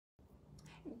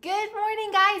Good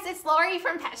morning, guys. It's Lori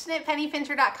from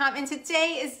PassionatePennyPincher.com, and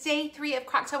today is day 3 of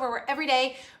Crocktober, where every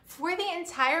day for the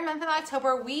entire month of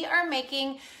October, we are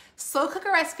making slow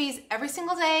cooker recipes every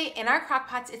single day in our crock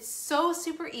pots. It's so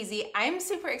super easy. I'm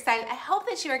super excited. I hope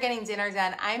that you are getting dinner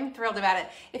done. I'm thrilled about it.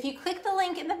 If you click the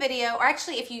link in the video, or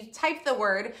actually if you type the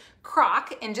word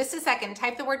crock in just a second,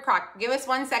 type the word crock, give us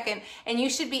 1 second, and you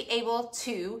should be able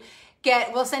to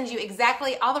we'll send you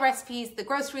exactly all the recipes, the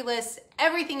grocery list,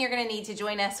 everything you're gonna need to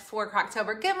join us for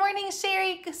Crocktober. Good morning,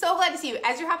 Sherry. So glad to see you.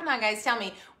 As you're hopping on, guys, tell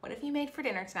me, what have you made for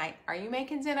dinner tonight? Are you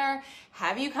making dinner?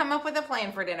 Have you come up with a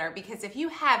plan for dinner? Because if you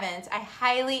haven't, I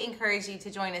highly encourage you to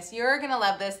join us. You're gonna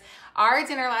love this. Our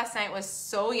dinner last night was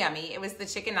so yummy. It was the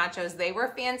chicken nachos. They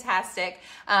were fantastic.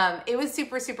 It was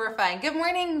super, super fun. Good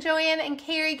morning, Joanne and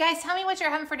Carrie. Guys, tell me what you're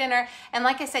having for dinner. And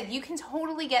like I said, you can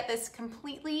totally get this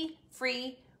completely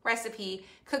free recipe,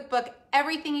 cookbook,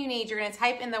 everything you need. You're gonna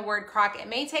type in the word crock. It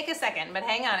may take a second, but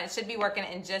hang on, it should be working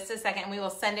in just a second. We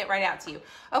will send it right out to you.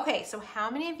 Okay, so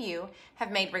how many of you have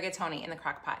made rigatoni in the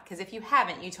crock pot? Because if you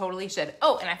haven't, you totally should.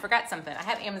 Oh, and I forgot something. I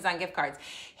have Amazon gift cards.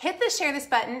 Hit the share this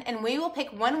button and we will pick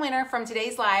one winner from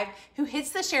today's live who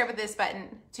hits the share with this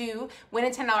button to win a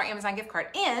 $10 Amazon gift card.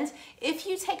 And if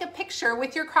you take a picture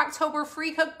with your Crocktober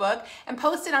free cookbook and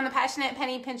post it on the Passionate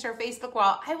Penny Pincher Facebook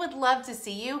wall, I would love to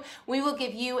see you. We will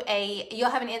give you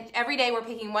every day we're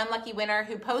picking one lucky winner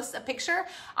who posts a picture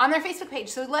on their Facebook page.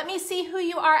 So let me see who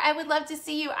you are. I would love to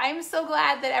see you. I'm so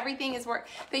glad that everything is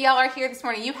that y'all are here this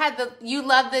morning. You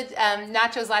loved the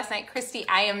nachos last night, Christy.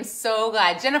 I am so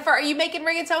glad. Jennifer, are you making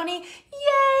rigatoni?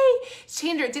 Yay!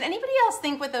 Chandra, did anybody else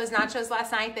think with those nachos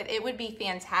last night that it would be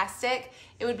fantastic?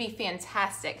 It would be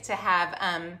fantastic to have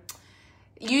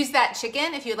use that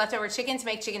chicken, if you had leftover chicken, to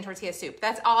make chicken tortilla soup.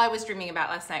 That's all I was dreaming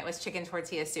about last night was chicken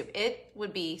tortilla soup. It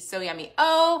would be so yummy.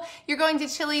 Oh, you're going to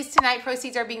Chili's tonight.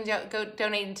 Proceeds are being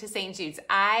donated to St. Jude's.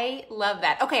 I love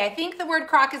that. Okay, I think the word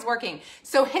crock is working.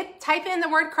 So type in the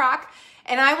word crock,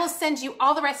 and I will send you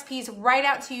all the recipes right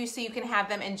out to you so you can have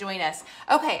them and join us.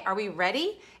 Okay, are we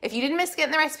ready? If you didn't miss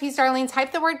getting the recipes, darling,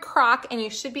 type the word crock and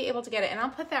you should be able to get it. And I'll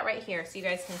put that right here so you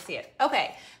guys can see it.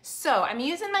 Okay, so I'm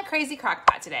using my crazy crock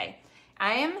pot today.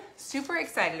 I am super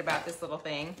excited about this little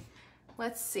thing.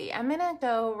 Let's see, I'm gonna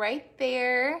go right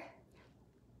there.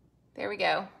 There we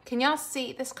go. Can y'all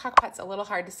see? This crock pot's a little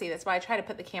hard to see. That's why I try to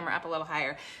put the camera up a little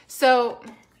higher. So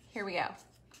here we go.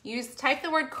 Type the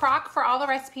word crock for all the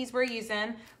recipes we're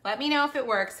using. Let me know if it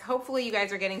works. Hopefully you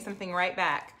guys are getting something right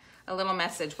back. A little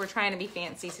message. We're trying to be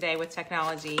fancy today with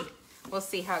technology. We'll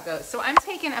see how it goes. So I'm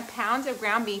taking a pound of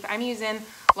ground beef. I'm using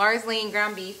Lars Lean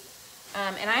ground beef.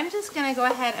 And I'm just gonna go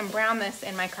ahead and brown this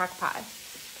in my crock pot.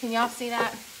 Can y'all see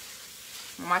that?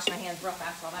 I'm washing my hands real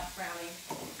fast while that's browning.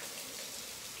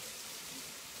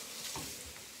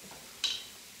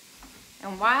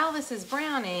 And while this is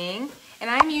browning, and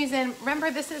I'm using,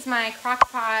 remember this is my crock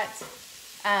pot,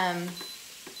 I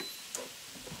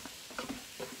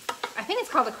think it's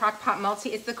called the crock pot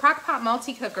it's the crock pot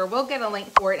multi cooker. We'll get a link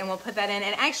for it and we'll put that in.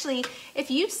 And actually, if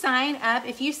you type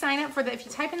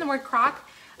in the word crock,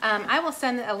 I will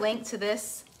send a link to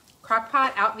this crock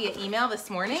pot out via email this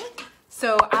morning.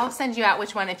 So I'll send you out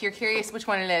which one, if you're curious which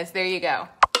one it is. There you go.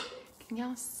 Can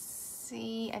y'all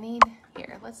see?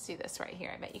 Here, let's do this right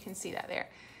here. I bet you can see that there.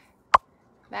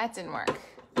 That didn't work.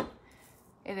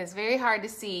 It is very hard to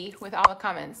see with all the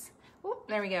comments. Ooh,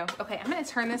 there we go. Okay, I'm gonna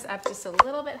turn this up just a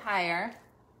little bit higher.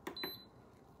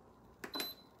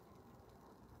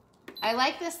 I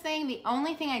like this thing. The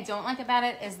only thing I don't like about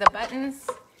it is the buttons.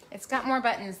 It's got more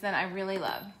buttons than I really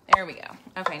love. There we go.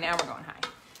 Okay, now we're going high.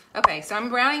 Okay, so I'm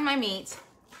browning my meat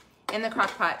in the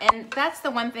crock pot. And that's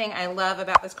the one thing I love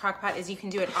about this crock pot is you can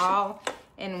do it all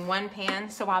in one pan.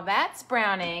 So while that's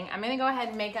browning, I'm gonna go ahead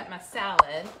and make up my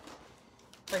salad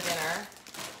for dinner.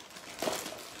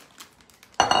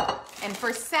 And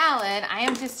for salad, I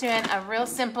am just doing a real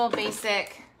simple,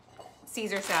 basic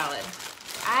Caesar salad.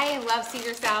 I love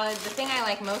Caesar salad. The thing I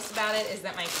like most about it is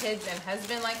that my kids and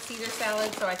husband like Caesar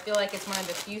salad, so I feel like it's one of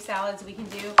the few salads we can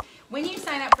do. When you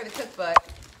sign up for the cookbook,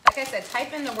 like I said,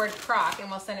 type in the word crock and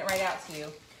we'll send it right out to you.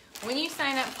 When you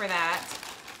sign up for that,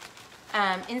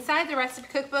 inside the recipe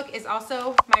cookbook is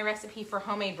also my recipe for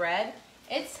homemade bread.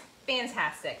 It's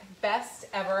fantastic. Best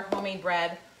ever homemade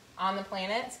bread on the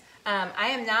planet. I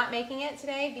am not making it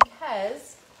today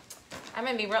because I'm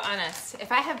gonna be real honest.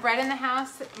 If I have bread in the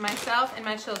house, myself and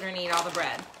my children eat all the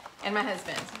bread, and my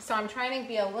husband. So I'm trying to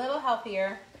be a little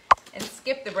healthier and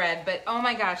skip the bread, but oh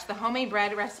my gosh, the homemade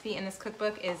bread recipe in this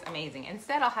cookbook is amazing.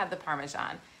 Instead, I'll have the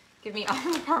Parmesan. Give me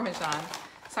all the Parmesan.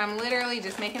 So I'm literally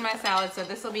just making my salad, so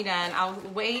this will be done. I'll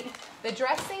wait. The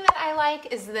dressing that I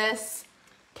like is this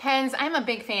Ken's, I'm a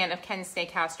big fan of Ken's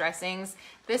Steakhouse dressings.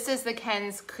 This is the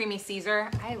Ken's Creamy Caesar.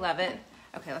 I love it.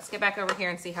 Okay, let's get back over here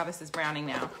and see how this is browning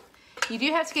now. You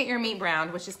do have to get your meat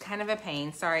browned, which is kind of a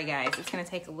pain. Sorry guys, it's gonna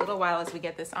take a little while as we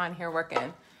get this on here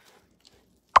working.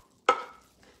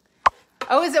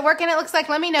 Oh, is it working? It looks like,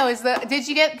 let me know.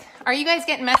 Are you guys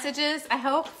getting messages, I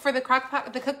hope, for the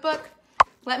crockpot, the cookbook?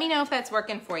 Let me know if that's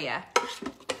working for you.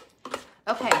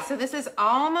 Okay, so this is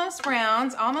almost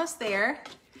browned, almost there.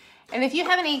 And if you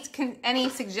have any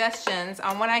suggestions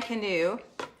on what I can do,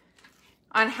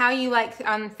 on how you like,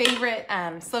 on favorite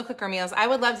slow cooker meals, I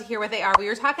would love to hear what they are. We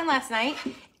were talking last night.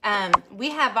 We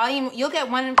have you'll get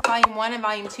volume 1 and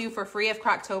volume 2 for free of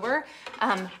Crocktober.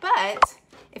 But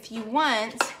if you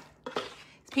want,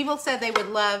 people said they would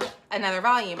love another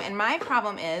volume. And my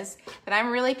problem is that I'm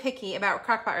really picky about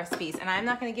crockpot recipes, and I'm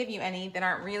not gonna give you any that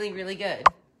aren't really, really good.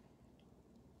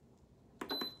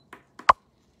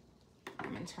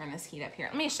 I'm gonna turn this heat up here.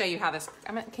 Let me show you how this,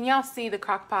 can y'all see the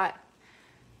crockpot?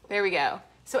 There we go.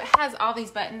 So it has all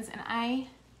these buttons, and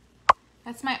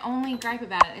that's my only gripe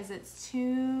about it, is it's too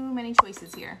many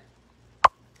choices here.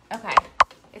 Okay,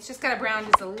 it's just gotta brown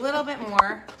just a little bit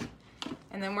more,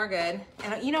 and then we're good.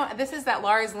 And you know, this is that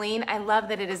Lars Lean. I love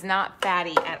that it is not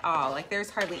fatty at all. Like there's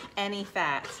hardly any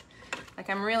fat. Like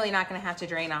I'm really not gonna have to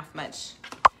drain off much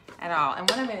at all. And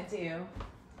what I'm gonna do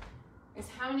is,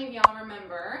 how many of y'all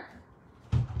remember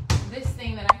this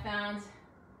thing that I found?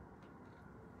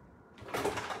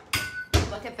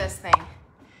 Look at this thing.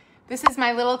 This is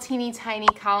my little teeny tiny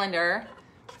colander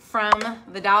from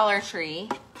the Dollar Tree.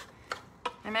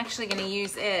 I'm actually gonna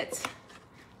use it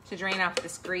to drain off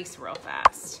this grease real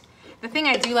fast. The thing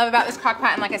I do love about this crock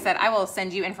pot, and like I said, I will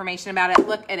send you information about it.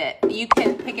 Look at it. You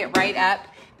can pick it right up.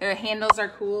 Their handles are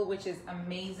cool, which is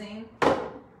amazing. I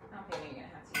don't think you're gonna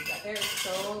have to use that. There's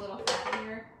so little fat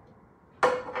here.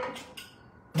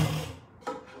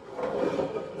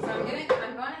 So I'm going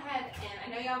ahead, and I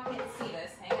know y'all can't see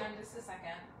this. Hang on just a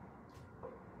second.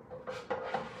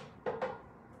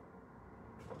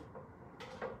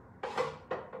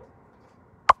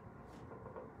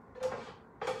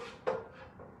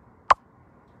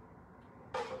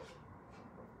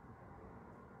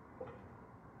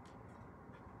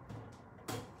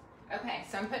 Okay,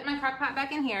 so I'm putting my crock pot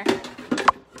back in here.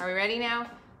 Are we ready now?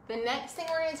 The next thing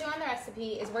we're gonna do on the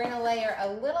recipe is we're gonna layer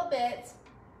a little bit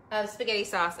of spaghetti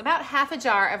sauce. About half a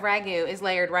jar of ragu is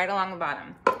layered right along the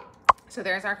bottom. So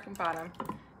there's our bottom,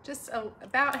 just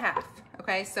about half.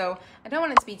 Okay, so I don't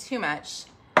want it to be too much.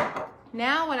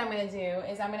 Now what I'm gonna do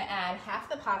is I'm gonna add half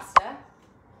the pasta,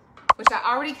 which I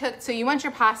already cooked. So you want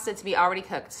your pasta to be already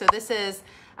cooked. So this is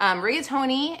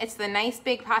rigatoni. It's the nice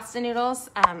big pasta noodles.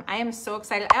 I am so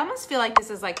excited. I almost feel like this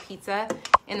is like pizza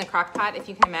in the crock pot, if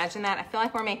you can imagine that. I feel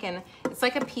like we're making, it's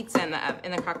like a pizza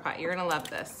in the crock pot. You're gonna love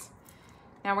this.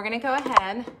 Now we're gonna go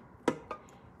ahead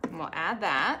and we'll add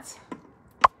that,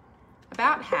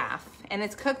 about half, and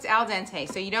it's cooked al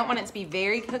dente. So you don't want it to be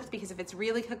very cooked, because if it's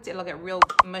really cooked, it'll get real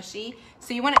mushy.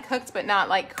 So you want it cooked, but not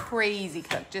like crazy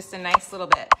cooked, just a nice little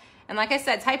bit. And like I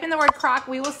said, type in the word crock.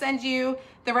 We will send you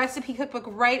the recipe cookbook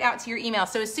right out to your email.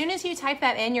 So as soon as you type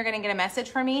that in, you're gonna get a message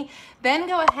from me. Then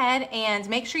go ahead and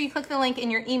make sure you click the link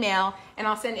in your email, and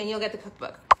you'll get the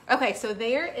cookbook. Okay, so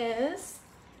there is,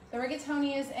 the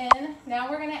rigatoni is in. Now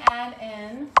we're gonna add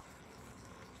in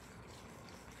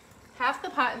half the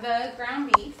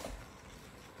ground beef,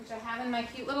 which I have in my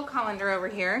cute little colander over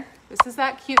here. This is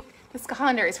that cute, this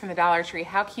colander is from the Dollar Tree.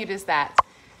 How cute is that?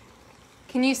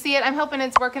 Can you see it? I'm hoping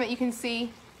it's working, that you can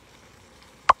see.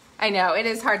 I know, it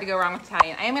is hard to go wrong with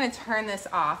Italian. I am gonna turn this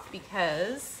off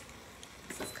because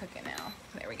this is cooking now.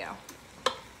 There we go.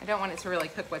 I don't want it to really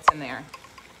cook what's in there.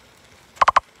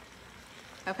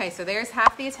 Okay, so there's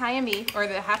half the Italian beef, or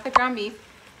half the ground beef.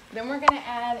 Then we're gonna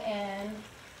add in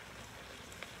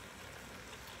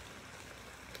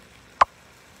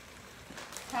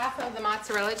half of the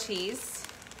mozzarella cheese.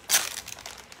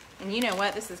 And you know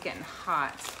what? This is getting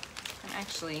hot. I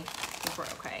actually think we're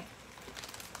okay.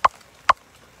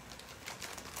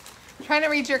 I'm trying to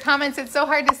read your comments. It's so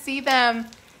hard to see them.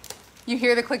 You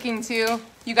hear the clicking too?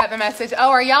 You got the message.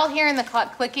 Oh, are y'all hearing the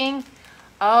clicking?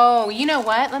 Oh, you know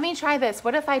what? Let me try this.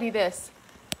 What if I do this?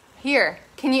 Here,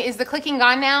 is the clicking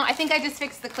gone now? I think I just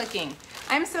fixed the clicking.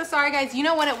 I'm so sorry, guys. You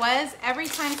know what it was? Every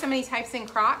time somebody types in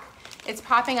crock, it's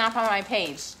popping up on my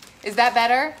page. Is that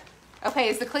better? Okay,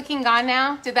 is the clicking gone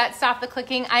now? Did that stop the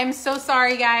clicking? I'm so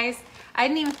sorry, guys. I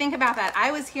didn't even think about that.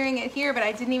 I was hearing it here, but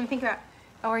I didn't even think about,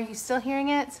 oh, are you still hearing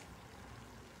it?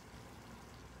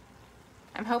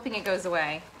 I'm hoping it goes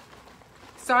away.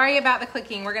 Sorry about the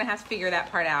clicking. We're gonna have to figure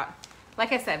that part out.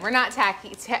 Like I said, we're not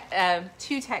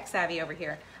too tech savvy over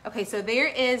here. Okay, so there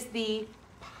is the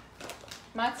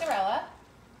mozzarella.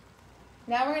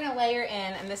 Now we're gonna layer in,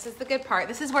 and this is the good part.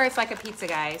 This is where it's like a pizza,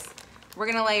 guys. We're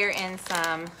gonna layer in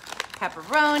some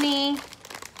pepperoni.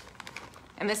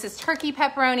 And this is turkey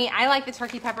pepperoni. I like the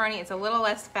turkey pepperoni. It's a little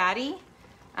less fatty.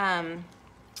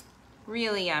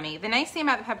 Really yummy. The nice thing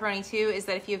about the pepperoni too is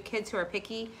that if you have kids who are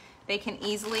picky, they can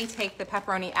easily take the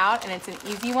pepperoni out, and it's an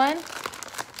easy one.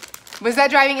 Was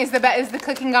that driving? Is the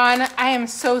cooking gone? I am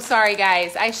so sorry,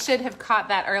 guys. I should have caught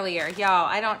that earlier. Y'all,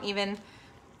 I don't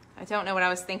know what I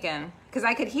was thinking. Because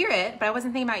I could hear it, but I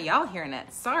wasn't thinking about y'all hearing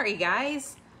it. Sorry,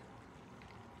 guys.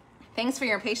 Thanks for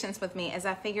your patience with me as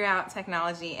I figure out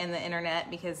technology and the internet,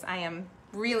 because I am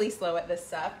really slow at this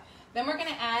stuff. Then we're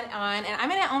gonna add on, and I'm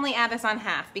gonna only add this on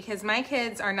half because my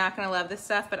kids are not gonna love this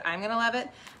stuff, but I'm gonna love it.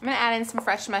 I'm gonna add in some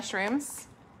fresh mushrooms.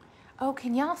 Oh,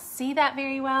 can y'all see that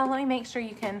very well? Let me make sure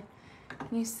you can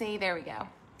see? There we go.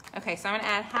 Okay, so I'm gonna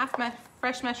add half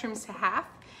fresh mushrooms to half.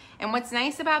 And what's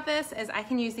nice about this is I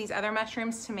can use these other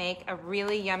mushrooms to make a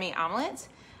really yummy omelet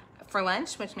for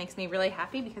lunch, which makes me really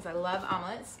happy because I love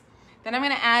omelets. Then I'm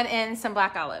gonna add in some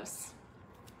black olives.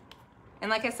 And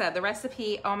like I said, the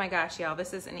recipe, oh my gosh, y'all,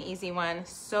 this is an easy one.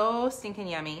 So stinking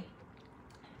yummy.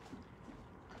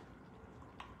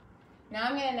 Now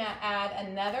I'm gonna add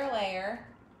another layer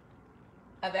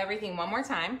of everything one more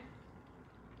time.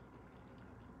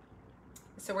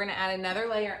 So we're gonna add another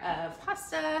layer of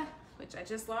pasta, which I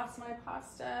just lost my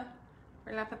pasta.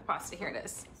 Where did I put the pasta? Here it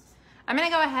is. I'm gonna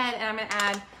go ahead and I'm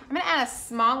gonna add a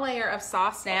small layer of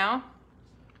sauce now.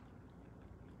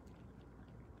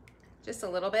 Just a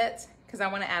little bit, because I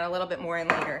want to add a little bit more in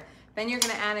later. Then you're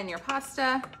going to add in your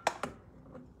pasta.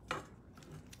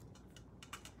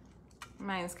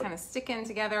 Mine's kind of sticking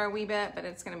together a wee bit, but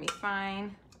it's going to be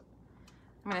fine.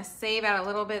 I'm going to save out a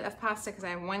little bit of pasta because I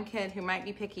have one kid who might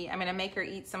be picky. I'm going to make her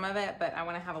eat some of it, but I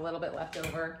want to have a little bit left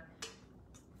over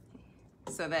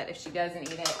so that if she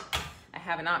doesn't eat it, I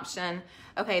have an option.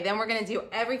 Okay, then we're going to do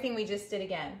everything we just did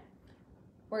again.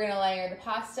 We're going to layer the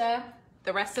pasta,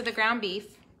 the rest of the ground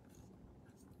beef,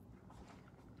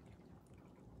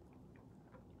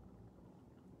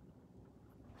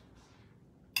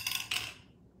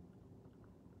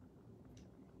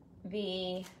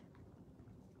 the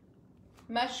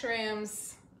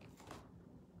mushrooms.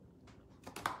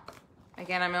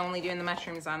 Again, I'm only doing the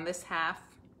mushrooms on this half.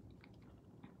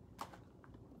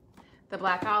 The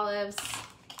black olives.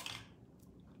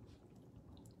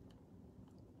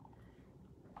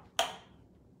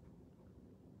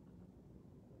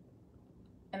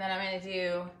 And then I'm going to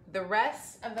do the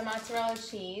rest of the mozzarella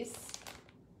cheese.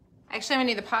 Actually, I'm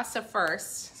going to do the pasta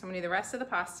first. So I'm going to do the rest of the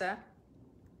pasta.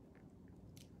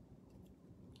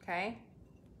 Okay.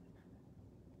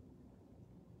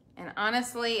 And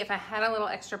honestly, if I had a little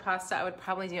extra pasta, I would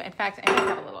probably do, in fact, I might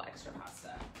have a little extra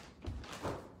pasta.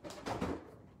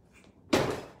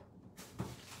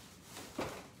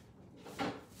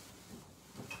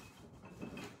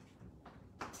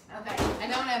 Okay, I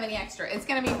don't have any extra. It's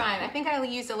gonna be fine. I think I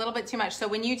used a little bit too much. So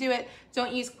when you do it,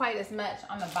 don't use quite as much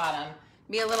on the bottom.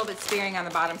 Be a little bit sparing on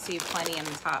the bottom so you have plenty on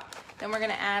the top. Then we're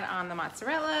gonna add on the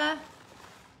mozzarella.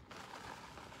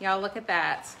 Y'all look at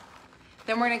that.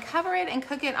 Then we're gonna cover it and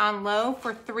cook it on low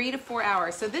for 3 to 4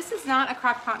 hours. So this is not a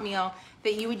crock pot meal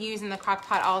that you would use in the crock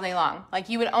pot all day long. Like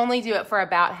you would only do it for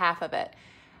about half of it.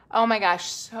 Oh my gosh,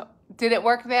 so, did it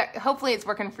work there? Hopefully it's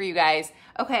working for you guys.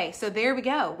 Okay, so there we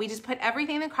go. We just put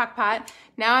everything in the crock pot.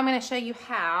 Now I'm gonna show you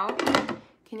how.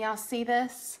 Can y'all see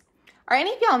this? Are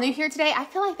any of y'all new here today? I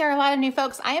feel like there are a lot of new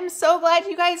folks. I am so glad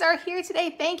you guys are here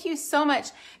today. Thank you so much.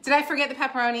 Did I forget the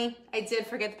pepperoni? I did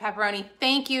forget the pepperoni.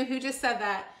 Thank you. Who just said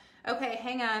that? Okay,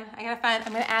 hang on. I gotta find,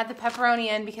 I'm gonna add the pepperoni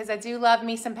in because I do love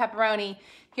me some pepperoni.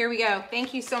 Here we go.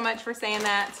 Thank you so much for saying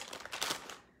that.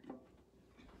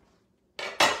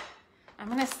 I'm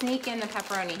gonna sneak in the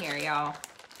pepperoni here, y'all.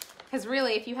 Because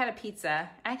really, if you had a pizza,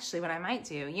 actually what I might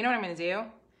do, you know what I'm gonna do?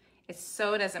 It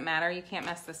so doesn't matter, you can't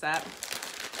mess this up.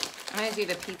 I'm gonna do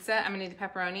the pizza, I'm gonna do the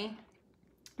pepperoni.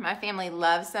 My family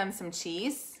loves some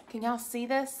cheese. Can y'all see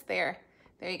this? There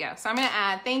you go. So I'm gonna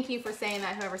add, thank you for saying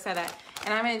that, whoever said that.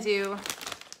 And I'm gonna do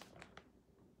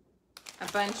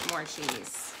a bunch more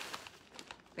cheese.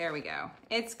 There we go.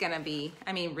 It's gonna be,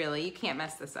 I mean, really, you can't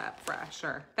mess this up for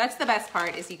sure. That's the best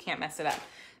part is you can't mess it up.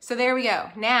 So there we go.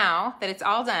 Now that it's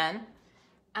all done,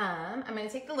 I'm gonna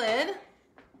take the lid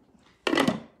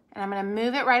and I'm gonna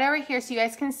move it right over here so you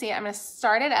guys can see it. I'm gonna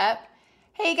start it up.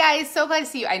 Hey guys, so glad to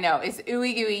see you. I know, it's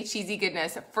ooey gooey cheesy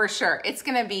goodness for sure. It's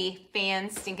gonna be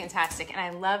fan-stinkin-tastic, and I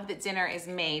love that dinner is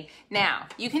made. Now,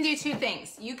 you can do two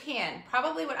things. You can,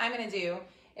 probably what I'm gonna do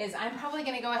is I'm probably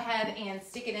gonna go ahead and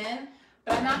stick it in,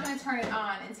 but I'm not gonna turn it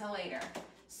on until later.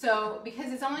 So,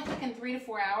 because it's only cooking 3 to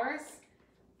 4 hours,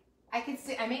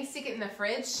 I may stick it in the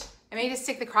fridge. I may just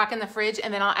stick the crock in the fridge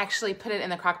and then I'll actually put it in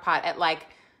the crock pot at like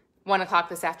 1 o'clock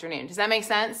this afternoon. Does that make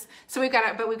sense? So we've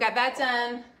got that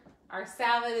done. Our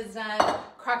salad is done.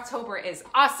 Crocktober is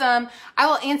awesome. I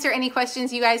will answer any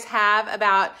questions you guys have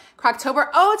about Crocktober.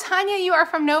 Oh, Tanya, you are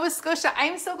from Nova Scotia.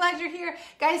 I'm so glad you're here.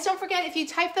 Guys, don't forget, if you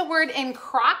type the word in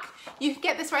crock, you can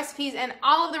get this recipes and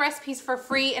all of the recipes for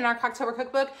free in our Crocktober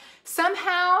cookbook.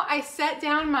 Somehow I set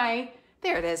down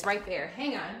there it is right there.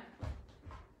 Hang on.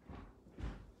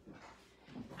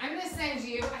 I'm gonna send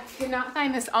you, I could not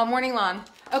find this all morning long.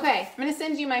 Okay, I'm gonna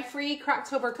send you my free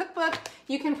Crocktober cookbook.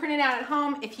 You can print it out at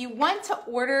home. If you want to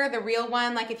order the real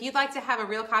one, like if you'd like to have a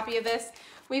real copy of this,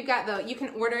 we've got you can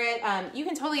order it. You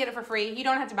can totally get it for free. You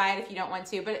don't have to buy it if you don't want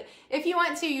to, but if you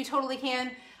want to, you totally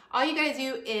can. All you gotta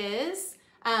do is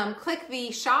click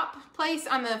the shop place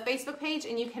on the Facebook page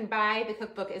and you can buy the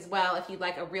cookbook as well if you'd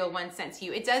like a real one sent to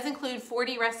you. It does include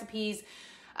 40 recipes,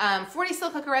 40 slow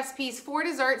cooker recipes, 4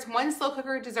 desserts, 1 slow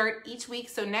cooker dessert each week.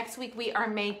 So next week we are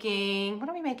making, what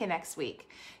are we making next week?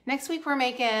 Next week we're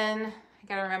making, I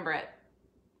gotta remember it.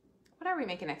 What are we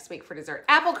making next week for dessert?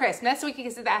 Apple crisp. Next week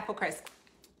is the apple crisp.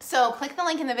 So click the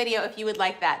link in the video if you would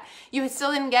like that. You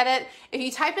still didn't get it? If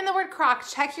you type in the word crock,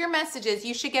 check your messages.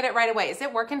 You should get it right away. Is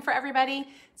it working for everybody?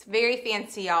 It's very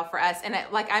fancy, y'all, for us. And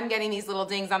I'm getting these little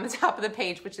dings on the top of the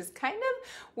page, which is kind of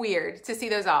weird to see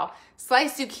those all.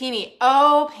 Sliced zucchini.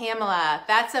 Oh, Pamela,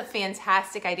 that's a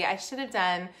fantastic idea. I should have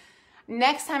done,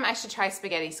 next time I should try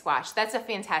spaghetti squash. That's a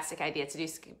fantastic idea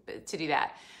to do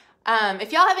that.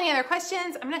 If y'all have any other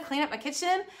questions, I'm gonna clean up my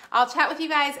kitchen. I'll chat with you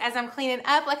guys as I'm cleaning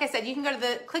up. Like I said, you can go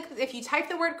to if you type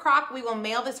the word crock, we will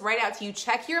mail this right out to you.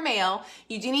 Check your mail.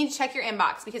 You do need to check your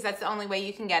inbox because that's the only way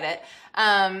you can get it.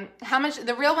 How much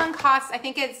the real one costs, I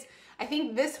think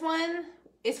this one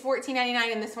is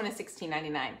 $14.99 and this one is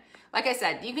 $16.99. Like I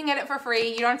said, you can get it for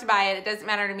free. You don't have to buy it. It doesn't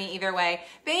matter to me either way.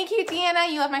 Thank you,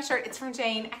 Deanna. You love my shirt. It's from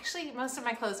Jane. Actually, most of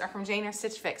my clothes are from Jane or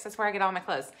Stitch Fix. That's where I get all my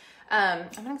clothes. I'm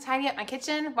gonna tidy up my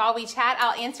kitchen while we chat.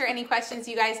 I'll answer any questions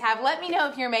you guys have. Let me know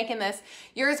if you're making this.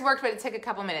 Yours worked, but it took a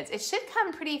couple minutes. It should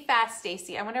come pretty fast,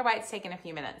 Stacy. I wonder why it's taking a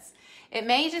few minutes. It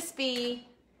may just be,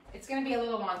 it's gonna be a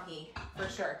little wonky for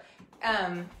sure.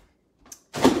 I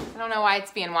don't know why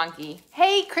it's being wonky.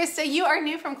 Hey, Krista, you are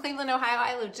new from Cleveland, Ohio.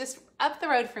 I live just up the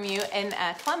road from you in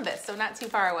Columbus, so not too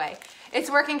far away. It's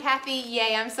working, Kathy.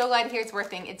 Yay, I'm so glad to hear it's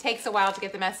working. It takes a while to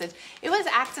get the message. It was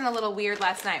acting a little weird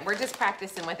last night. We're just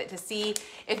practicing with it to see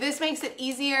if this makes it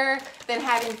easier than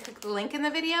having to click the link in the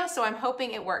video, so I'm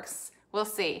hoping it works. We'll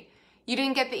see. You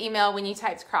didn't get the email when you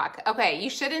typed crock. Okay, you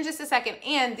should in just a second.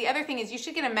 And the other thing is you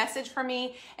should get a message from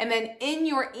me, and then in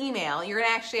your email, you're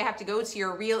gonna actually have to go to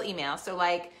your real email. So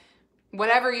like,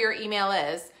 whatever your email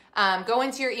is, go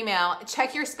into your email,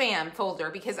 check your spam folder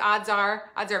because odds are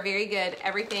very good.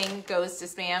 Everything goes to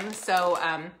spam. So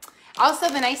also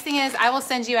the nice thing is I will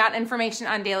send you out information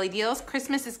on daily deals.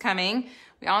 Christmas is coming.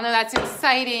 We all know that's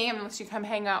exciting. I'm gonna let you come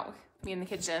hang out with me in the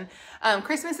kitchen.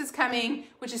 Christmas is coming,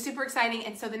 which is super exciting.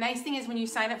 And so the nice thing is when you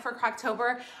sign up for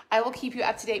Crocktober, I will keep you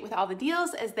up to date with all the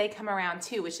deals as they come around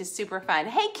too, which is super fun.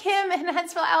 Hey, Kim in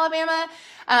Huntsville, Alabama.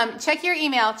 Check your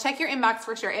email, check your inbox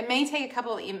for sure. It may take a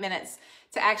couple of minutes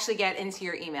to actually get into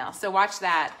your email. So watch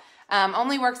that.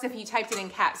 Only works if you typed it in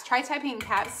caps. Try typing in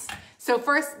caps. So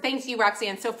first, thanks you,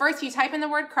 Roxanne. So first you type in the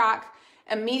word crock,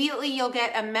 immediately you'll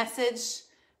get a message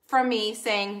from me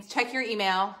saying, check your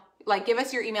email, like give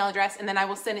us your email address, and then I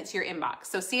will send it to your inbox.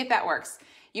 So see if that works.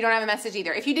 You don't have a message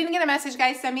either. If you didn't get a message,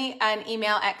 guys, send me an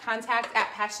email at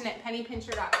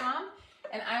contact@passionatepennypincher.com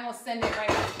and I will send it right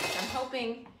out to you. I'm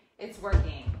hoping it's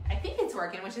working. I think it's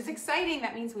working, which is exciting.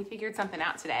 That means we figured something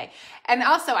out today. And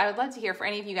also, I would love to hear for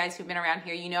any of you guys who've been around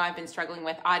here, you know I've been struggling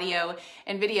with audio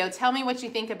and video. Tell me what you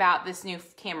think about this new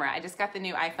camera. I just got the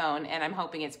new iPhone and I'm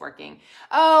hoping it's working.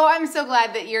 Oh, I'm so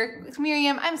glad that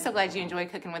Miriam, I'm so glad you enjoy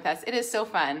cooking with us. It is so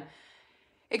fun.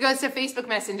 It goes to Facebook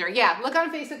Messenger. Yeah, look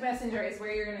on Facebook Messenger is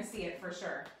where you're gonna see it for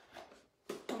sure.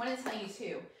 I wanna tell you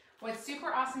too, what's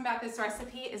super awesome about this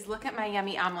recipe is look at my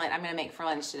yummy omelet I'm gonna make for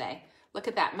lunch today. Look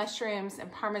at that, mushrooms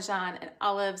and Parmesan and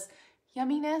olives.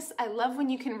 Yumminess. I love when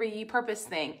you can repurpose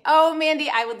things. Oh, Mandy,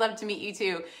 I would love to meet you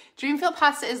too. Dreamfield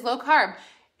pasta is low carb.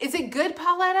 Is it good,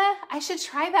 Pauletta? I should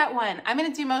try that one. I'm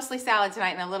gonna do mostly salad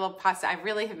tonight and a little pasta. I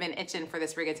really have been itching for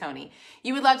this rigatoni.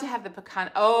 You would love to have the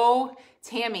pecan. Oh,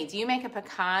 Tammy, do you make a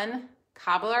pecan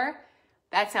cobbler?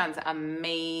 That sounds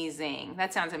amazing.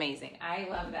 That sounds amazing. I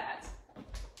love that.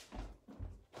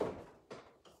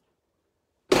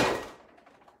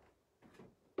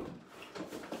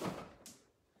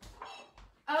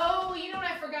 Oh, you know what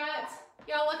I forgot?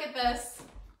 Y'all look at this.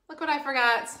 Look what I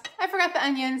forgot. I forgot the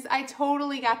onions. I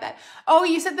totally got that. Oh,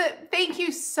 you said that. Thank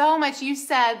you so much. You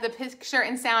said the picture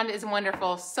and sound is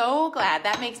wonderful. So glad.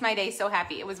 That makes my day so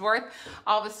happy. It was worth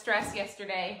all the stress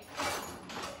yesterday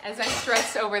as I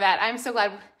stressed over that. I'm so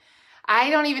glad. I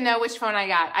don't even know which phone I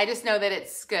got. I just know that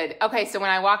it's good. Okay, so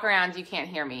when I walk around, you can't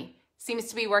hear me. Seems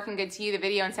to be working good to you. The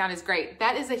video and sound is great.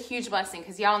 That is a huge blessing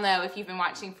because y'all know if you've been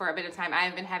watching for a bit of time, I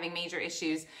have been having major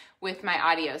issues with my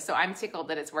audio. So I'm tickled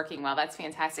that it's working well. That's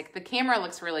fantastic. The camera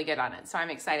looks really good on it. So I'm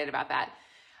excited about that.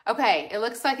 Okay, it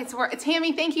looks like it's working.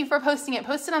 Tammy, thank you for posting it.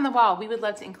 Post it on the wall. We would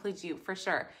love to include you for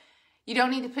sure. You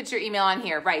don't need to put your email on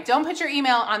here. Right, don't put your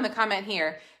email on the comment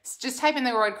here. Just type in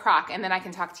the word crock and then I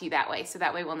can talk to you that way. So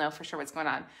that way we'll know for sure what's going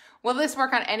on. Will this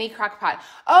work on any crock pot?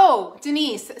 Oh,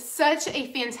 Denise, such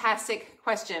a fantastic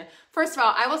question. First of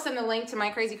all, I will send the link to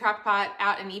my crazy crock pot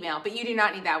out in email, but you do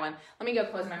not need that one. Let me go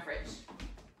close my fridge.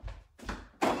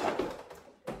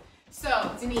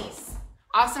 So, Denise,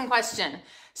 awesome question.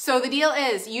 So the deal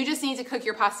is you just need to cook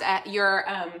your pasta,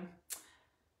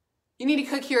 you need to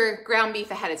cook your ground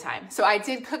beef ahead of time. So I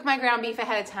did cook my ground beef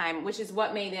ahead of time, which is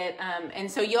what made it,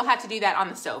 and so you'll have to do that on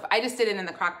the stove. I just did it in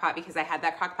the crock pot because I had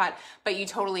that crock pot, but you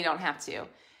totally don't have to.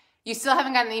 You still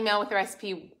haven't gotten an email with the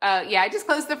recipe. Yeah, I just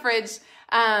closed the fridge.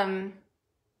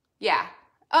 Yeah.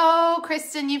 Oh,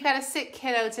 Kristen, you've got a sick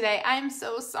kiddo today. I'm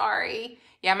so sorry.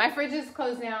 Yeah, my fridge is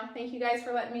closed now. Thank you guys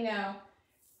for letting me know.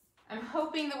 I'm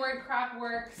hoping the word crock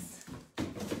works.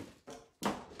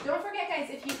 Don't forget, guys,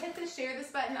 if you hit the share this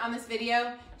button on this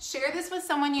video, share this with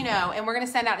someone you know, and we're going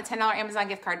to send out a $10 Amazon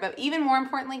gift card. But even more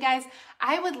importantly, guys,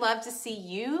 I would love to see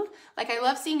you. Like, I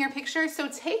love seeing your picture. So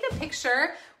take a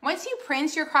picture. Once you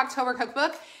print your Crocktober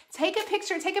cookbook, take a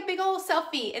picture, take a big old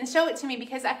selfie and show it to me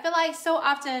because I feel like so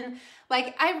often,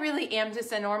 like, I really am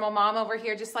just a normal mom over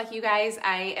here, just like you guys.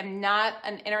 I am not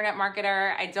an internet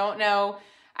marketer. I don't know.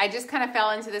 I just kind of fell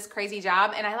into this crazy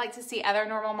job and I like to see other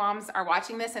normal moms are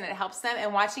watching this and it helps them,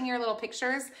 and watching your little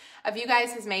pictures of you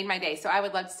guys has made my day. So I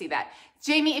would love to see that.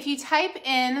 Jamie, if you type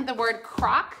in the word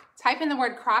crock, type in the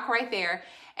word crock right there,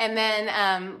 and then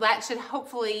that should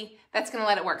hopefully, that's going to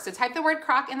let it work. So type the word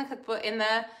crock in the cookbook, in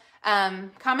the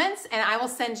comments, and I will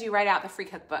send you right out the free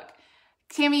cookbook.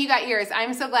 Tammy, you got yours.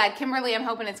 I'm so glad. Kimberly, I'm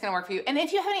hoping it's going to work for you. And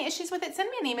if you have any issues with it, send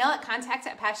me an email at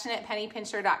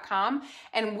contact@passionatepennypincher.com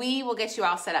and we will get you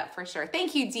all set up for sure.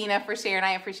 Thank you, Dina, for sharing.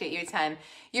 I appreciate you a ton.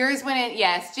 Yours when it,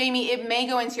 yes, Jamie, it may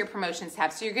go into your promotions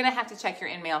tab, so you're going to have to check your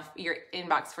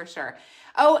inbox for sure.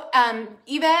 Oh,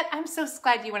 Yvette, I'm so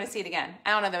glad you want to see it again. I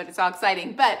don't know that it's all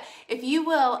exciting, but if you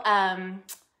will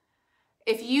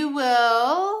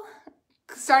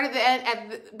start at the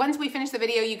end, once we finish the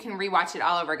video, you can rewatch it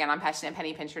all over again on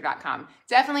passionatepennypincher.com.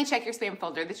 Definitely check your spam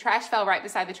folder. The trash fell right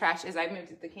beside the trash as I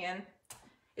moved the can.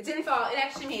 It didn't fall. It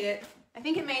actually made it. I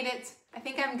think it made it. I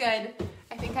think I'm good.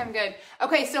 I think I'm good.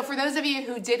 Okay, so for those of you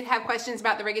who did have questions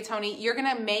about the rigatoni, you're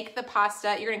going to make the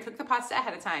pasta. You're going to cook the pasta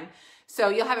ahead of time. So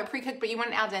you'll have it pre-cooked, but you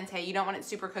want it al dente. You don't want it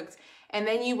super cooked. And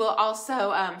then you will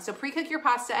also, so pre-cook your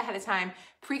pasta ahead of time,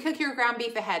 pre-cook your ground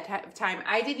beef ahead of time.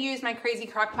 I did use my crazy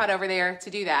crock pot over there to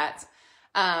do that.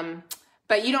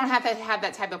 But you don't have to have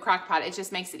that type of crock pot. It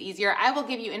just makes it easier. I will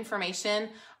give you information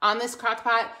on this crock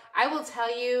pot. I will tell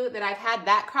you that I've had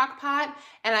that crock pot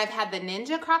and I've had the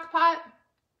Ninja crock pot.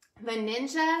 The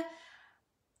Ninja,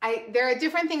 there are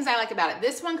different things I like about it.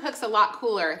 This one cooks a lot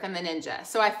cooler than the Ninja.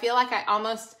 So I feel like I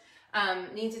almost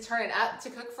need to turn it up to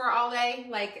cook for all day.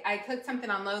 Like I cooked something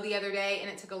on low the other day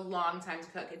and it took a long time to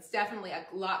cook. It's definitely a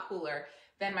lot cooler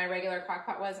than my regular crock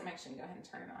pot was. I'm actually gonna go ahead and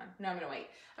turn it on. No, I'm gonna wait.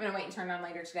 I'm gonna wait and turn it on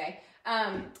later today.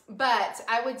 But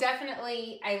I would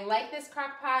definitely, I like this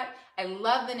crock pot. I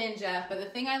love the Ninja, but the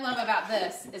thing I love about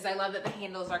this is I love that the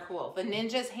handles are cool. The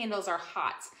Ninja's handles are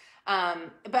hot.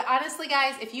 But honestly,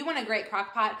 guys, if you want a great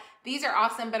crock pot, these are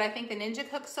awesome, but I think the Ninja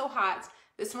cooks so hot.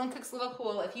 This one cooks a little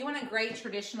cool. If you want a great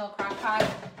traditional crock pot,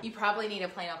 you probably need a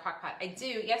plain old crock pot. I do.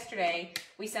 Yesterday,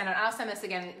 we sent out, I'll send this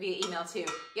again via email too.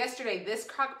 Yesterday, this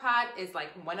crock pot is like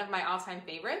one of my all-time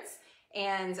favorites.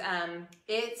 And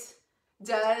it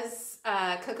does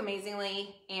cook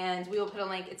amazingly. And we will put a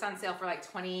link. It's on sale for like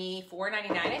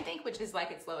 $24.99, I think, which is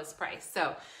like its lowest price.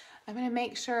 So I'm going to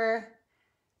make sure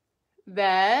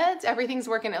that everything's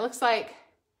working. It looks like,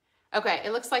 okay,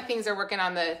 it looks like things are working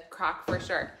on the crock for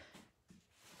sure.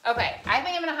 Okay, I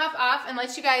think I'm gonna hop off and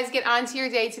let you guys get on to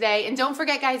your day today. And don't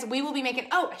forget, guys, we will be making,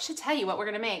 oh, I should tell you what we're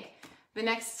gonna make the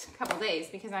next couple days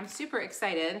because I'm super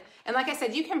excited. And like I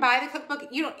said, you can buy the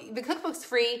cookbook. The cookbook's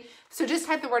free, so just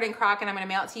type the word in crock and I'm gonna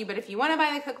mail it to you. But if you wanna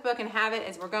buy the cookbook and have it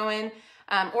as we're going,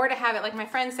 or to have it, like my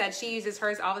friend said, she uses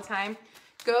hers all the time,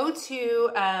 go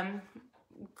to,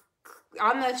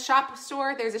 on the shop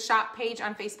store, there's a shop page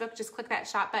on Facebook. Just click that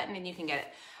shop button and you can get it.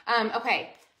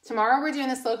 Okay, tomorrow we're doing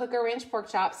the slow cooker ranch pork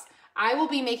chops. I will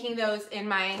be making those in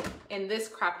this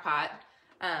crock pot,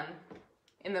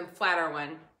 in the flatter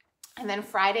one. And then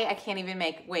Friday, I can't even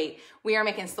make, wait, we are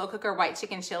making slow cooker white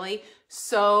chicken chili.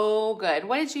 So good.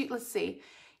 What did you, let's see.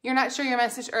 You're not sure your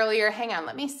message earlier. Hang on,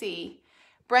 let me see.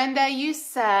 Brenda, you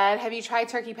said, have you tried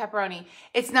turkey pepperoni?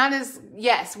 It's not as,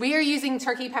 yes, we are using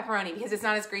turkey pepperoni because it's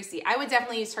not as greasy. I would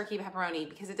definitely use turkey pepperoni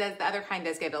because it does, the other kind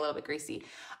does get a little bit greasy.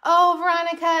 Oh,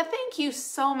 Veronica, thank you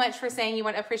so much for saying you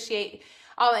want to appreciate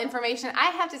all the information. I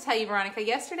have to tell you, Veronica,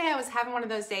 yesterday I was having one of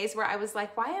those days where I was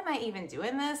like, why am I even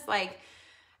doing this? Like,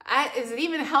 is it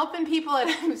even helping people? And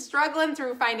I'm struggling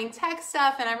through finding tech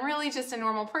stuff, and I'm really just a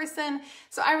normal person.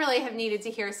 So I really have needed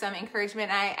to hear some encouragement.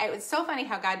 It's so funny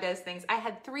how God does things. I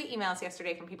had 3 emails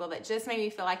yesterday from people that just made me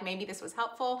feel like maybe this was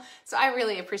helpful. So I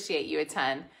really appreciate you a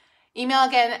ton. Email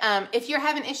again. If you're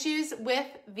having issues with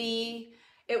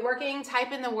it working,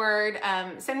 type in the word,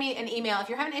 send me an email. If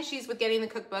you're having issues with getting the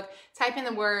cookbook, type in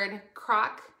the word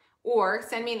crock, or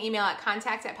send me an email at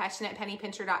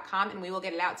contact@passionatepennypincher.com and we will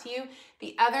get it out to you.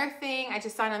 The other thing, I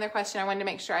just saw another question I wanted to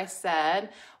make sure I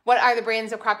said. What are the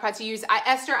brands of crock pots you use?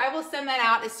 Esther, I will send that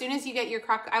out as soon as you get your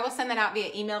I will send that out via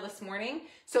email this morning.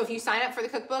 So if you sign up for the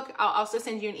cookbook, I'll also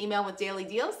send you an email with daily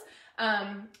deals.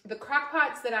 The crock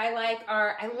pots that I like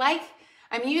are,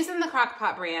 I'm using the crock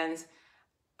pot brands.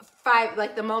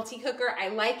 Like the multi-cooker, I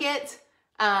like it.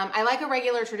 I like a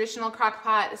regular traditional crock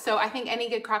pot, so I think any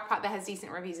good crock pot that has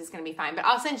decent reviews is going to be fine. But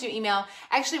I'll send you an email.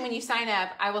 Actually, when you sign up,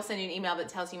 I will send you an email that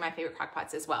tells you my favorite crock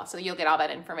pots as well, so you'll get all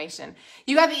that information.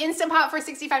 You got the Instant Pot for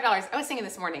 $65. I was thinking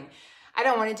this morning, I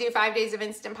don't want to do 5 days of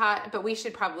Instant Pot, but we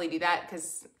should probably do that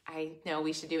because I know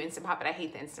we should do Instant Pot, but I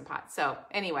hate the Instant Pot. So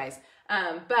anyways,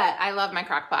 but I love my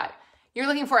crock pot. You're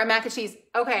looking for a mac and cheese.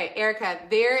 Okay, Erica,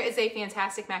 there is a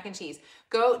fantastic mac and cheese.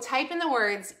 Go type in the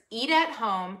words, eat at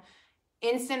home,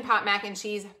 Instant Pot mac and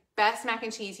cheese, best mac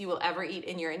and cheese you will ever eat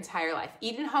in your entire life.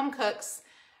 Eden Home Cooks,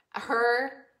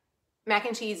 her mac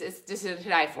and cheese is just to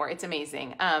die for. It's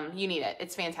amazing. You need it.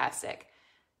 It's fantastic.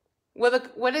 Well,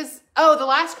 look, the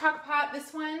last crock pot,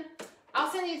 this one,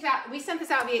 I'll send you that. We sent this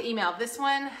out via email. This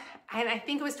one, and I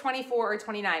think it was 24 or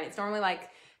 29. It's normally like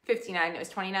 59. It was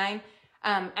 29.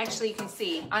 Actually, you can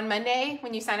see on Monday,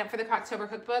 when you sign up for the Crocktober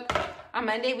cookbook, on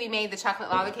Monday, we made the chocolate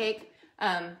lava cake.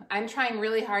 I'm trying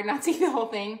really hard not to eat the whole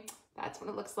thing. That's what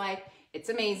it looks like. It's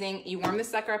amazing. You warm the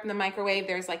sucker up in the microwave.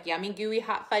 There's like yummy, gooey,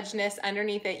 hot fudgeness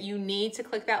underneath it. You need to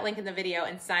click that link in the video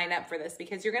and sign up for this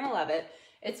because you're going to love it.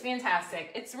 It's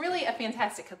fantastic. It's really a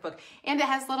fantastic cookbook. And it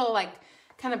has little like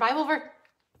kind of Bible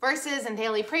verses and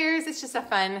daily prayers. It's just a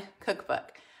fun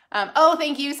cookbook. Oh,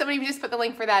 thank you. Somebody just put the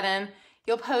link for that in.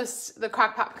 You'll post the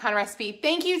crock pot pecan recipe.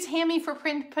 Thank you, Tammy, for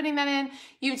putting that in.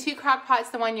 You have 2 crock pots,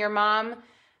 the one your mom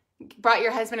brought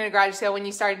your husband in a garage sale when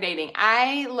you started dating.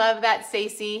 I love that,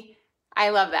 Stacy. I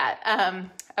love that.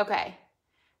 Okay.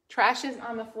 Trash is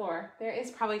on the floor. There is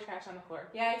probably trash on the floor.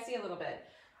 Yeah, I see a little bit.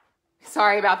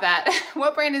 Sorry about that.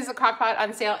 What brand is a crock pot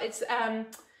on sale? It's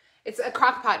a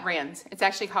crock pot brand. It's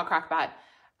actually called crock pot.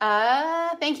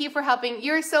 Thank you for helping.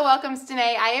 You're so welcome,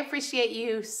 Stanae. I appreciate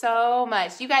you so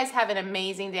much. You guys have an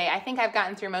amazing day. I think I've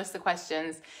gotten through most of the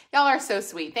questions. Y'all are so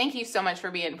sweet. Thank you so much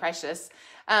for being precious.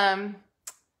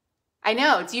 I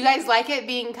know. Do you guys like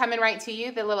it coming right to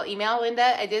you, the little email,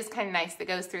 Linda? It is kind of nice that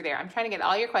goes through there. I'm trying to get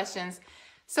all your questions.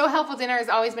 So helpful dinner has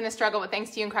always been a struggle, but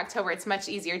thanks to you in Crocktober, it's much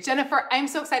easier. Jennifer, I'm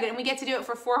so excited, and we get to do it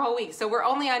for 4 whole weeks. So we're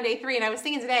only on day 3, and I was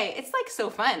thinking today, it's like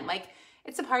so fun. Like,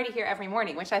 it's a party here every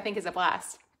morning, which I think is a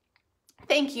blast.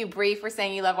 Thank you, Bree, for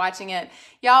saying you love watching it.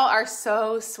 Y'all are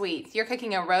so sweet. You're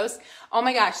cooking a roast. Oh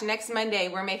my gosh, next Monday,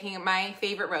 we're making my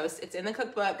favorite roast. It's in the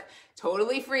cookbook,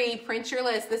 totally free. Print your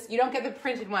list. You don't get the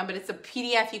printed one, but it's a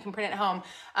PDF you can print at home,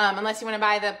 unless you want to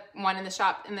buy the one in the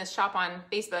shop on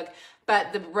Facebook.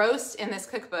 But the roast in this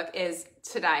cookbook is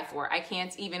to die for. I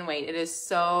can't even wait. It is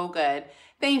so good.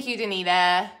 Thank you,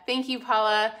 Danita. Thank you,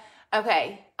 Paula.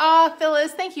 Okay. Oh,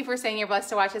 Phyllis, thank you for saying you're blessed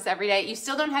to watch us every day. You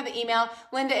still don't have the email.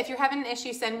 Linda, if you're having an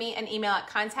issue, send me an email at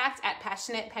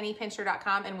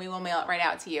contact@passionatepennypincher.com and we will mail it right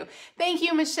out to you. Thank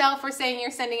you, Michelle, for saying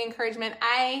you're sending encouragement.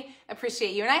 I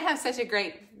appreciate you. And I have such a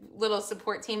great little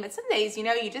support team, but some days, you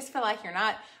know, you just feel like you're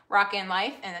not rocking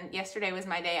life. And yesterday was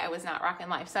my day I was not rocking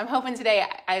life. So I'm hoping today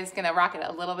I was going to rock it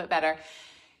a little bit better.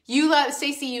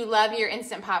 Stacey, you love your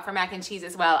Instant Pot for mac and cheese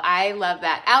as well. I love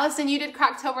that. Allison, you did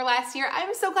Crocktober last year.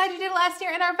 I'm so glad you did it last year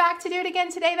and are back to do it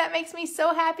again today. That makes me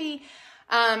so happy.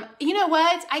 You know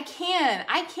what? I can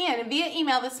via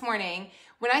email this morning.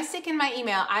 When I stick in my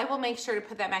email, I will make sure to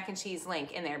put that mac and cheese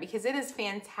link in there because it is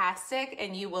fantastic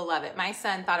and you will love it. My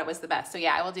son thought it was the best. So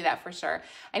yeah, I will do that for sure.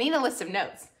 I need a list of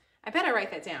notes. I better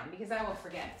write that down because I will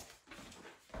forget.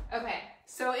 Okay,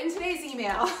 so in today's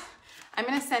email, I'm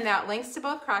gonna send out links to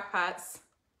both crock pots.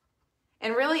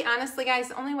 And really, honestly, guys,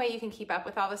 the only way you can keep up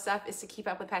with all this stuff is to keep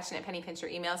up with Passionate Penny Pincher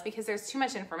emails because there's too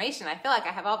much information. I feel like I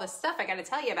have all this stuff I gotta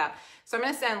tell you about. So I'm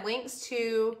gonna send links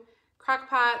to crock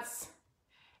pots,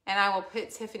 and I will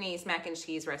put Tiffany's mac and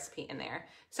cheese recipe in there.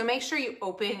 So make sure you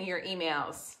open your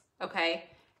emails, okay?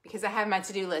 Because I have my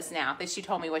to-do list now that she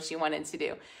told me what she wanted to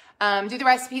do. Do the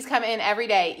recipes come in every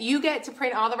day? You get to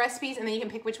print all the recipes and then you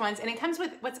can pick which ones. And it comes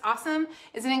with, what's awesome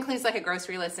is it includes like a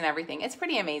grocery list and everything. It's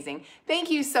pretty amazing. Thank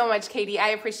you so much, Katie. I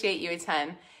appreciate you a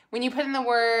ton. When you put in the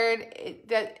word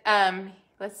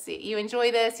let's see, you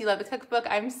enjoy this, you love the cookbook.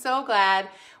 I'm so glad.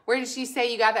 Where did she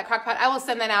say you got that crock pot? I will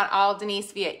send that out all,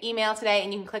 Denise, via email today,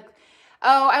 and you can click.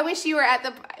 Oh, I wish you were at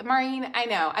the, Maureen, I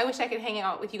know. I wish I could hang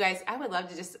out with you guys. I would love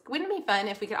to just, wouldn't it be fun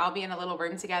if we could all be in a little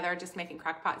room together just making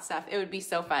crock pot stuff? It would be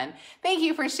so fun. Thank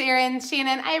you for sharing,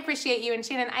 Shannon. I appreciate you. And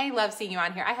Shannon, I love seeing you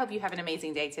on here. I hope you have an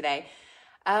amazing day today.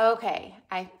 Okay,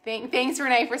 thanks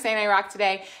Renee for saying I rock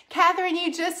today. Catherine,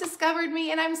 you just discovered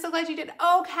me and I'm so glad you did.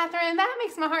 Oh, Catherine, that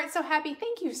makes my heart so happy.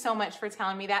 Thank you so much for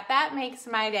telling me that. That makes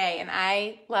my day and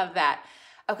I love that.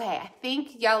 Okay, I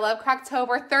think y'all love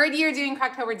Crocktober. 3rd year doing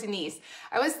Crocktober, Denise.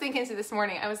 I was thinking to this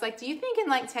morning, I was like, do you think in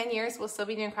like 10 years we'll still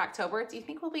be doing Crocktober? Do you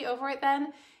think we'll be over it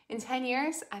then in 10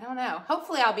 years? I don't know.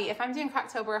 Hopefully I'll be, if I'm doing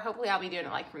Crocktober, hopefully I'll be doing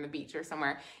it like from the beach or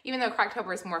somewhere, even though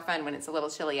Crocktober is more fun when it's a little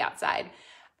chilly outside.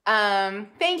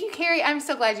 Thank you, Carrie. I'm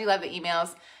so glad you love the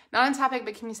emails. Not on topic,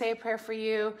 but can you say a prayer for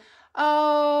you?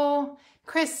 Oh,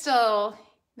 Crystal,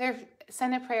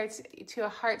 send a prayer to a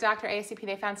heart doctor ASAP.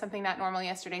 They found something not normal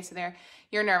yesterday, so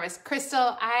you're nervous.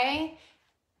 Crystal,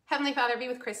 Heavenly Father, be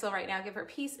with Crystal right now. Give her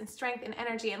peace and strength and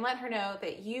energy and let her know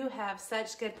that you have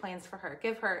such good plans for her.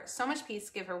 Give her so much peace.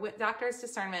 Give her doctor's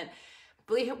discernment.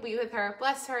 Be with her,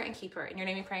 bless her, and keep her. In your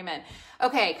name we pray, amen.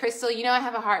 Okay, Crystal, you know I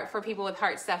have a heart for people with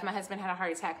heart stuff. My husband had a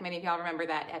heart attack. Many of y'all remember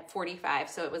that at 45,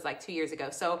 so it was like 2 years ago.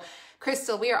 So,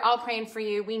 Crystal, we are all praying for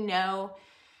you. We know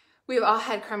we've all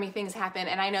had crummy things happen,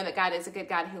 and I know that God is a good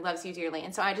God who loves you dearly.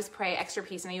 And so I just pray extra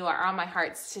peace, and you are on my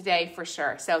hearts today for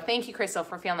sure. So thank you, Crystal,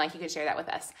 for feeling like you could share that with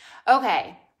us.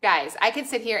 Okay, guys, I could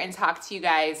sit here and talk to you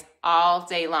guys all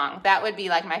day long. That would be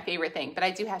like my favorite thing, but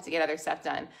I do have to get other stuff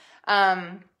done.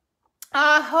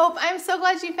 Hope, I'm so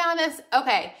glad you found us.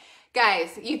 Okay,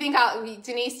 guys,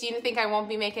 Denise, do you think I won't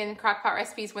be making crockpot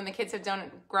recipes when the kids have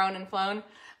grown and flown?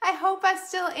 I hope I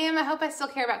still am. I hope I still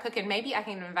care about cooking. Maybe I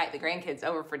can invite the grandkids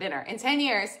over for dinner. In 10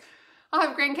 years, I'll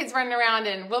have grandkids running around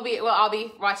and we'll all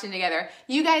be watching together.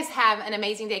 You guys have an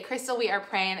amazing day. Crystal, we are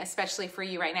praying especially for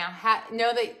you right now.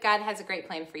 Know that God has a great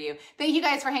plan for you. Thank you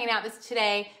guys for hanging out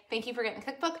today. Thank you for getting the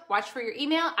cookbook. Watch for your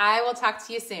email. I will talk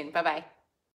to you soon. Bye-bye.